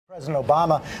President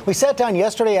Obama. We sat down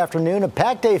yesterday afternoon, a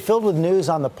packed day filled with news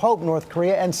on the Pope, North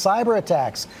Korea, and cyber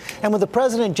attacks. And with the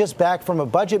president just back from a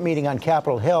budget meeting on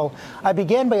Capitol Hill, I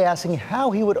began by asking how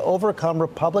he would overcome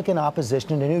Republican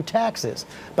opposition to new taxes,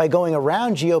 by going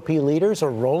around GOP leaders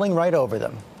or rolling right over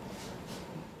them.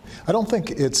 I don't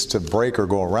think it's to break or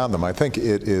go around them. I think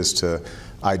it is to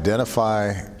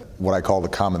identify what I call the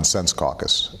common sense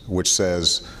caucus, which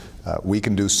says we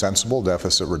can do sensible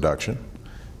deficit reduction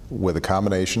with a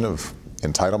combination of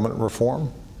entitlement reform,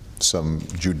 some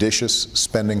judicious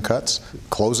spending cuts,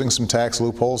 closing some tax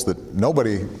loopholes that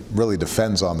nobody really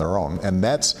defends on their own. And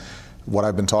that's what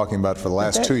I've been talking about for the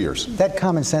last 2 years. That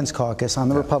common sense caucus on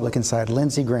the Republican side,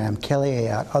 Lindsey Graham, Kelly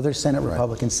Ayotte, other Senate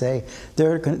Republicans say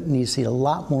they're going to need to see a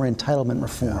lot more entitlement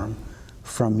reform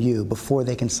from you before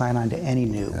they can sign on to any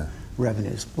new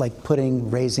revenues, like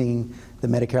raising the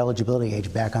Medicare eligibility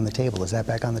age back on the table. Is that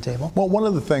back on the table? Well, one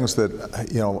of the things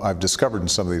that I've discovered in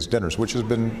some of these dinners, which has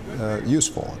been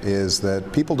useful, is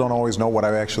that people don't always know what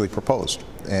I've actually proposed.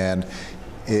 And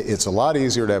it's a lot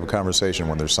easier to have a conversation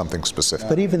when there's something specific.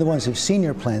 But even the ones who've seen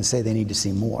your plan say they need to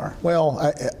see more.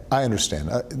 Well, I understand,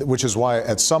 which is why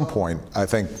at some point I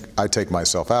think I take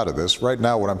myself out of this. Right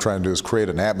now what I'm trying to do is create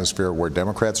an atmosphere where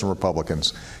Democrats and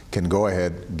Republicans can go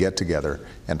ahead, get together,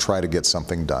 and try to get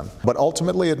something done. But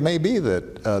ultimately it may be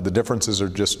that the differences are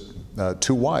just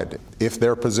too wide. If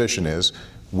their position is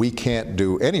we can't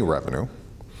do any revenue,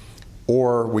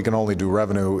 or we can only do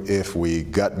revenue if we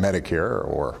gut Medicare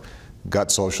or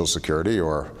gut Social Security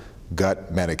or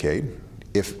gut Medicaid,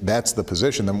 if that's the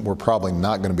position, then we're probably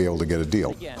not going to be able to get a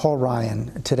deal. Paul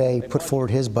Ryan today put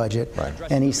forward his budget,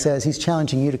 and he says he's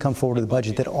challenging you to come forward with a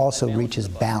budget that also reaches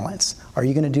balance. Are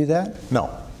you going to do that?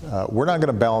 No. We're not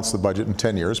going to balance the budget in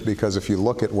 10 years, because if you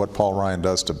look at what Paul Ryan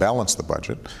does to balance the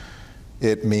budget,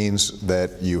 it means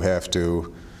that you have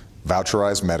to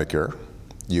voucherize Medicare,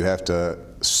 you have to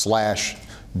slash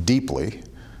deeply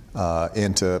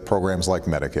into programs like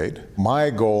Medicaid. My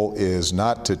goal is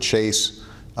not to chase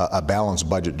a balanced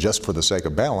budget just for the sake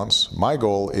of balance. My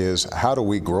goal is how do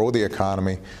we grow the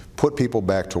economy, put people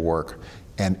back to work,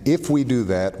 and if we do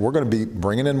that, we're going to be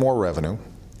bringing in more revenue.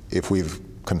 If we've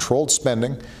controlled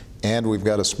spending and we've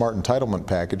got a smart entitlement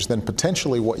package, then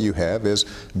potentially what you have is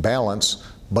balance,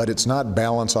 but it's not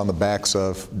balance on the backs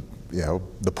of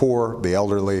the poor, the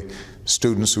elderly,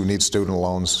 students who need student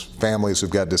loans, families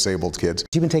who've got disabled kids.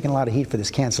 You've been taking a lot of heat for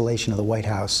this cancellation of the White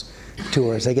House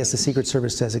tours. I guess the Secret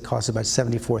Service says it costs about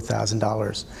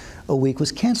 $74,000 a week.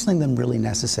 Was canceling them really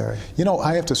necessary?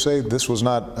 I have to say this was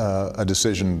not a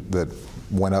decision that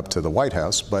went up to the White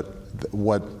House, but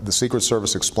what the Secret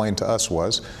Service explained to us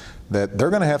was that they're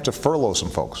going to have to furlough some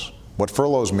folks. What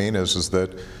furloughs mean is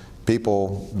that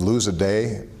people lose a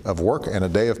day of work and a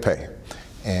day of pay.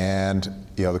 And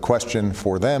the question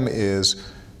for them is,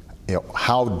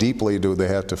 how deeply do they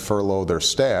have to furlough their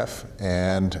staff,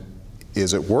 and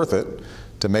is it worth it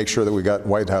to make sure that we got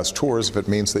White House tours if it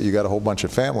means that you got a whole bunch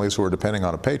of families who are depending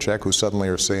on a paycheck who suddenly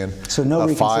are seeing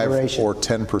a 5 or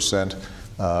 10%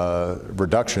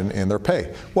 reduction in their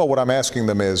pay? Well, what I'm asking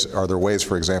them is, are there ways,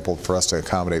 for example, for us to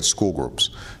accommodate school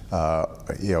groups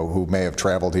who may have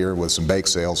traveled here with some bake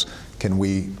sales? Can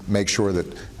we make sure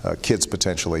that kids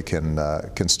potentially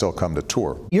can still come to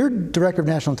tour? Your Director of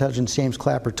National Intelligence, James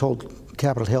Clapper, told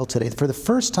Capitol Hill today for the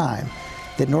first time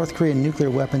that North Korean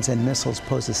nuclear weapons and missiles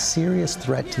pose a serious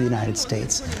threat to the United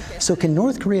States. So can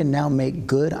North Korea now make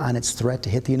good on its threat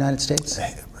to hit the United States?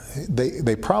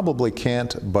 They probably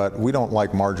can't, but we don't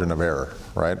like margin of error,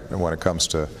 right? And when it comes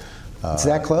to it's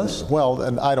that close? Well,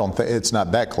 and I don't think it's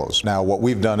not that close. Now, what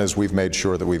we've done is we've made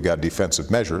sure that we've got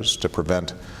defensive measures to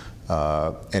prevent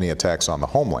any attacks on the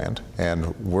homeland,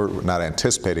 and we're not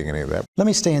anticipating any of that. Let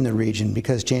me stay in the region,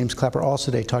 because James Clapper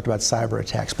also today talked about cyber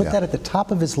attacks. Put that at the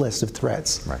top of his list of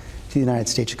threats to the United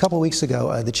States. A couple of weeks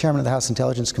ago, the chairman of the House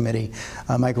Intelligence Committee,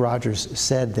 Mike Rogers,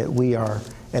 said that we are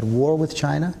at war with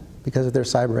China because of their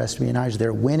cyber espionage.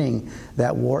 They're winning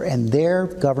that war, and their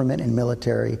government and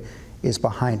military is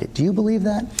behind it. Do you believe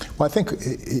that? Well, I think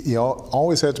you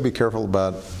always have to be careful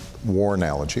about war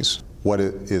analogies. What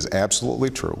is absolutely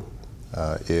true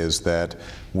is that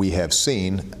we have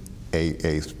seen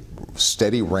a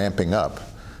steady ramping up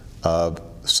of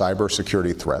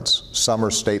cybersecurity threats. Some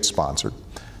are state-sponsored,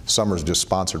 some are just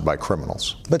sponsored by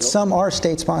criminals. But some are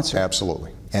state-sponsored.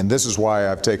 Absolutely. And this is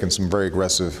why I've taken some very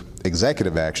aggressive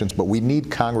executive actions, but we need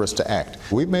Congress to act.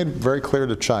 We've made very clear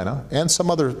to China and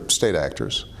some other state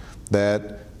actors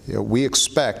that we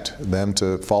expect them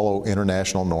to follow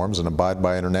international norms and abide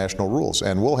by international rules.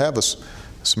 And we'll have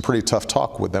some pretty tough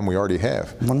talk with them. We already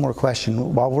have. One more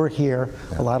question. While we're here,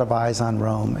 a lot of eyes on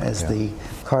Rome as the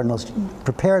cardinals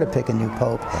prepare to pick a new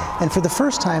pope. And for the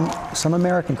first time, some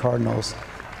American cardinals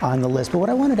on the list. But what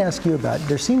I wanted to ask you about,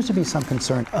 there seems to be some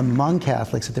concern among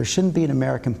Catholics that there shouldn't be an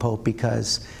American pope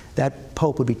because that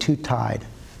pope would be too tied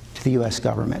to the U.S.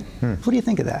 government. What do you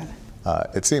think of that?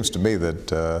 It seems to me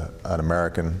that an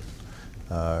American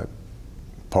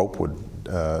pope would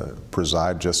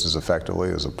preside just as effectively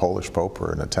as a Polish pope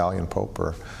or an Italian pope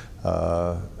or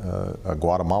a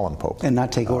Guatemalan pope. And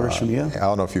not take orders from you? I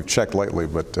don't know if you've checked lately,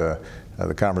 but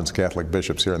the Conference of Catholic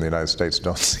Bishops here in the United States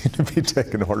don't seem to be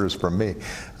taking orders from me.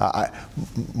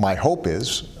 My hope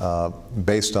is,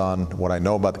 based on what I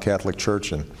know about the Catholic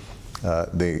Church and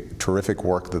the terrific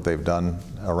work that they've done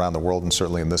around the world and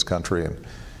certainly in this country, and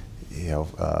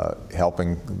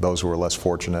helping those who are less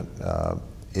fortunate,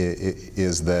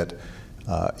 is that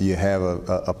you have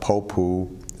a pope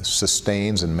who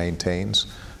sustains and maintains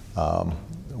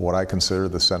what I consider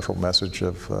the central message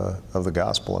of the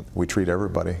gospel. We treat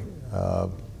everybody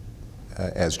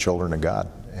as children of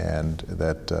God, and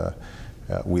that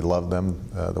we love them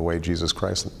the way Jesus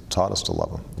Christ taught us to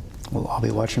love them. Well, I'll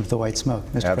be watching for the white smoke.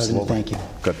 Mr. President, thank you.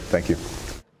 Good, thank you.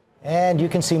 And you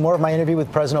can see more of my interview with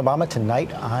President Obama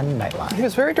tonight on Nightline. He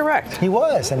was very direct. He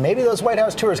was, and maybe those White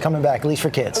House tours coming back, at least for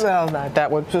kids. Well, that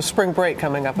was spring break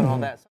coming up and all that.